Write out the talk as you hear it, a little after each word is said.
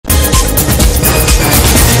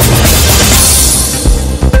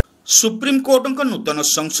Supreme court नूतन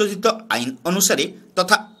संशोधित आईन अनुसार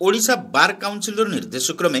तथा ओडिशा बार काउंसिल निर्देश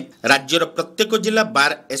क्रमे राज्यर प्रत्येक जिला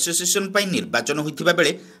बार एसोसिएशन निर्वाचन होता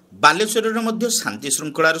बेले बालेश्वर शांति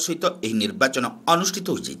श्रृंखलार सहित यह निर्वाचन अनुष्ठित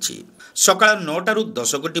हो सका 9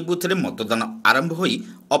 10 गोटी बुथ में मतदान आरंभ हो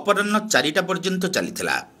अपराह 4टा पर्यंत चली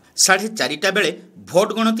 4:30 बेले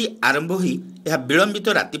भोट गणति आरंभ हो यह विलंबित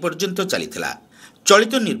राति पर्यंत चली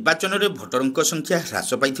चलित निर्वाचन में भोटरों संख्या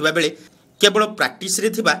ह्रास पाई बेले केवल प्राक्टिस रे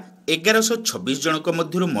थिबा 1126 जनक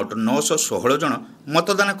मध्यरु मोट 916 जन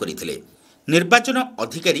मतदान करथिले। निर्वाचन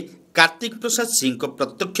अधिकारी कार्तिक प्रसाद सिंह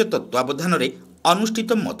प्रत्यक्ष तत्वावधान रे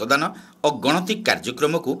अनुष्ठित मतदान और गणति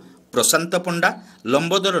कार्यक्रम को प्रशांत पंडा,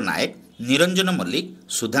 लंबोदर नायक, निरंजन मल्लिक,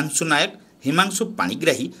 सुधांशु नायक, हिमांशु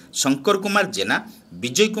पाणिग्राही, शंकर कुमार जेना,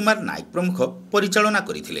 विजय कुमार नायक प्रमुख परिचालना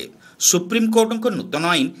करथिले। सुप्रीमकोर्ट नूतन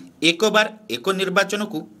आईन एक बार एक निर्वाचन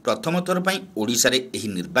को प्रथम थर पर ओडिशा रे एही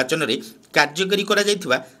निर्वाचन रे कार्यकारी करा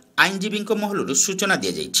जायथिबा आईनजीवी महलू सूचना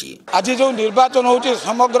दी जाइछि। आज जो निर्वाचन होछि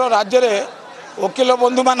समग्र राज्य रे वकील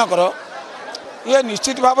बंधु मानकर ये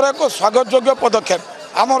निश्चित भाव एक स्वागत योग्य पदक्षेप।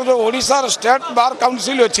 आमर जो ओडिशा स्टेट बार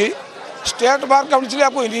काउंसिल अच्छी स्टेट बार काउंसिल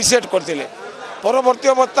आपको इनिशिएट करथिले। परवर्ती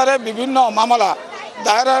अवस्था रे विभिन्न मामला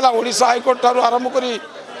दायर है ओडिशा हाईकोर्ट ठारू आरंभ करी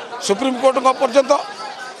सुप्रीमकोर्ट पर्यंत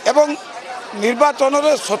एवं निर्वाचन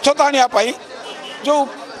में स्वच्छता आने जो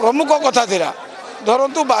प्रमुख कथा था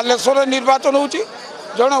धरतु बालेश्वर निर्वाचन हो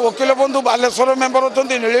जड़े वकील बंधु बालेश्वर मेम्बर अच्छा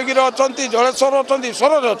नीलगिरी अच्छा जलेश्वर अच्छा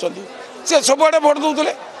स्वर अच्छा सी सबुआड़े भोट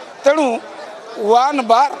दूसरे तेणु one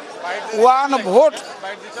bar one vote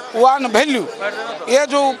one value ये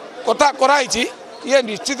जो कथा कराई ये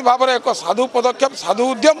निश्चित भाव में एक साधु पदक्षेप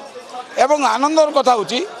साधु उद्यम एवं आनंदर कथा हो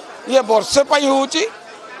वर्षे हो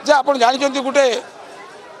आप जानते गोटे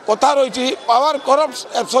कथा रही power corrupts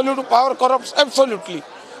absolute power corrupts absolutely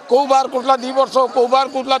कौ बार कौटला 2 वर्ष कौ बार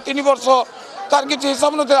कौटला 3 वर्ष तार किसी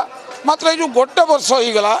हिसाब ना मात्र ये जो गोटे वर्ष हो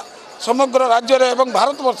गला समग्र राज्य रे एवं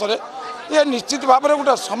भारत वर्ष रे ये निश्चित भाव में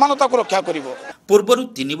गोटे समानता को रक्षा करिवो। पूर्वर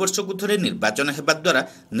 3 वर्ष को थरे निर्वाचन हेबा द्वारा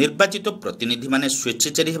निर्वाचित प्रतिनिधि माने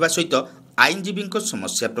स्वेच्छाचारी हेबा सहित आईनजीवी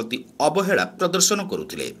समस्या प्रति अवहेला प्रदर्शन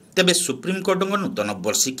करुथिले। तेबे सुप्रीमकोर्ट नूतन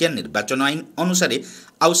वर्षिकिया निर्वाचन आईन अनुसार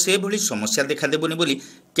आउ से भली समस्या देखा देबोनी बोली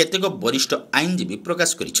केतेक वरिष्ठ आईनजीवी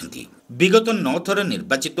प्रकाश करिसेंती। विगत 9 थर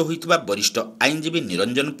निर्वाचित होइतिबा वरिष्ठ आईनजीवी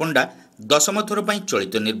निरंजन पंडा 10म थर पई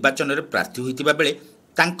चलित निर्वाचन रे प्रार्थी होइतिबा बेले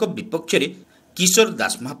तांको विपक्ष रे किशोर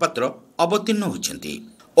दास महापात्र अवतीर्ण होइछंती।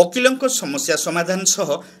 वकीलों समस्या समाधान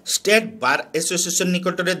सह स्टेट बार एसोसिएशन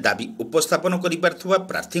निकट में दाबी उपस्थापन कर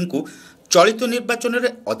प्रार्थी को चलित निर्वाचन में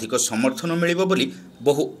अधिक समर्थन मिलिबो बोली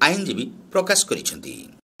बहु आईनजीवी प्रकाश करिसेंती।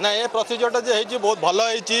 ना ये प्रोसीजर जो बहुत भल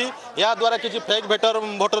या द्वारा किसी फेक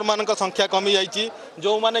भोटर मान संख्या कमी जाइए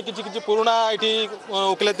जो मैंने किसी पुराना ये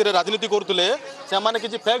वकिलती राजनीति करुले से मैंने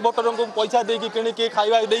किसी फेक भोटर को पैसा देकी किणिकी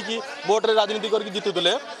खाଇବା देकी भोट रे राजनीति करके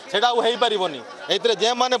जितुले सेटा हो पारबनी ये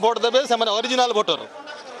जे मैंने भोट देवे से ओरिजिनल भोटर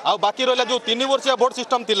आ बाकी रहा जो 3 वर्षिया भोट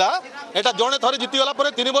सिस्टम थिला एटा जड़े थे जीतीगला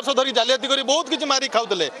 3 वर्ष धरी जालियाती कर बहुत किसी मारी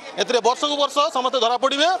खाऊले वर्ष को वर्ष समस्त धरा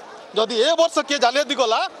पड़े जदि ए वर्ष किए जालियाती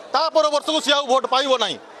गला तापर वर्ष को सी भोट पाइब ना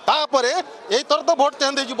तापर यही थर तो भोट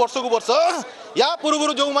चेंज हो वर्ष को वर्ष या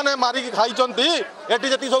पूर्व जो मैंने मारिक खाई ये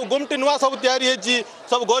सब गुमटी नुआ सब तैयारी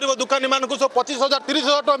सब गरीब दुकानी मान सब 25,000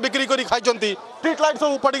 30,000 टका बिक्री कर खाई स्ट्रीट लाइट सब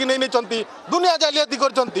उपाड़ी नहीं दुनिया जालियाती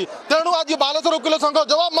कर तेणु आज बालेश्वर वकील संघ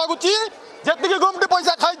जवाब मागुची जी गुमटी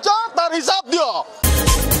पैसा खाई तार हिसाब दियो।